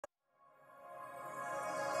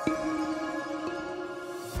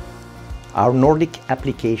Our Nordic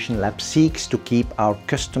Application Lab seeks to keep our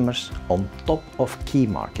customers on top of key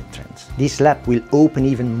market trends. This lab will open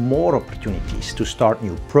even more opportunities to start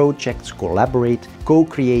new projects, collaborate,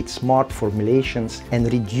 co-create smart formulations and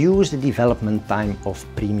reduce the development time of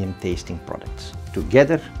premium tasting products.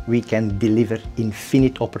 Together we can deliver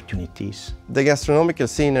infinite opportunities. The gastronomical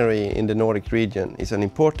scenery in the Nordic region is an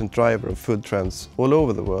important driver of food trends all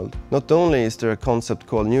over the world. Not only is there a concept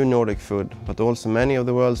called New Nordic Food, but also many of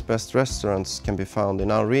the world's best restaurants can be found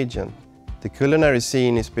in our region. The culinary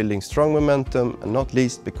scene is building strong momentum, and not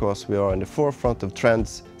least because we are in the forefront of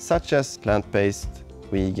trends such as plant-based,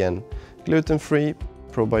 vegan, gluten-free,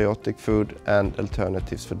 probiotic food and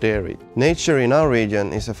alternatives for dairy. Nature in our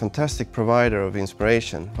region is a fantastic provider of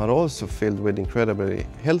inspiration, but also filled with incredibly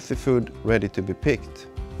healthy food ready to be picked.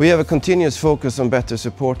 We have a continuous focus on better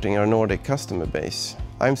supporting our Nordic customer base.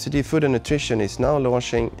 IMCD Food and Nutrition is now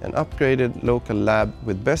launching an upgraded local lab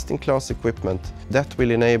with best-in-class equipment that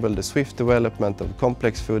will enable the swift development of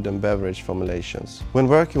complex food and beverage formulations. When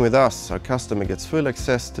working with us, our customer gets full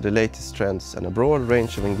access to the latest trends and a broad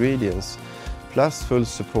range of ingredients, plus full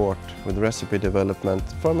support with recipe development,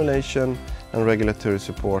 formulation and regulatory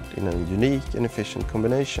support in a unique and efficient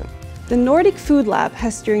combination. The Nordic Food Lab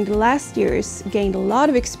has during the last years gained a lot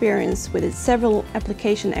of experience with its several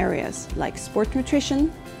application areas like sport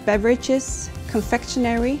nutrition, beverages,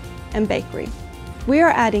 confectionery and bakery. We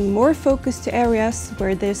are adding more focus to areas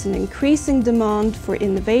where there's an increasing demand for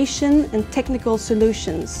innovation and technical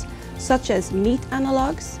solutions such as meat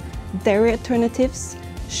analogues, dairy alternatives,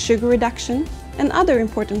 sugar reduction and other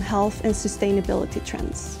important health and sustainability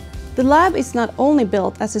trends. The lab is not only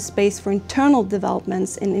built as a space for internal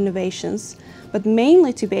developments and innovations, but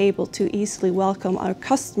mainly to be able to easily welcome our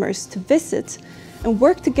customers to visit and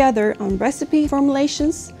work together on recipe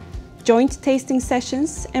formulations, joint tasting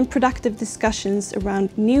sessions and productive discussions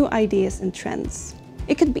around new ideas and trends.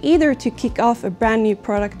 It could be either to kick off a brand new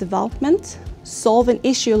product development, solve an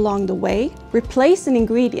issue along the way, replace an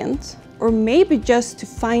ingredient, or maybe just to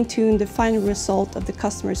fine-tune the final result of the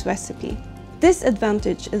customer's recipe. This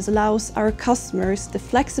advantage allows our customers the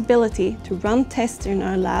flexibility to run tests in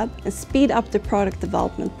our lab and speed up the product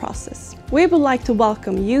development process. We would like to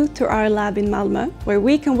welcome you to our lab in Malmö, where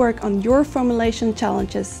we can work on your formulation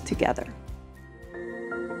challenges together.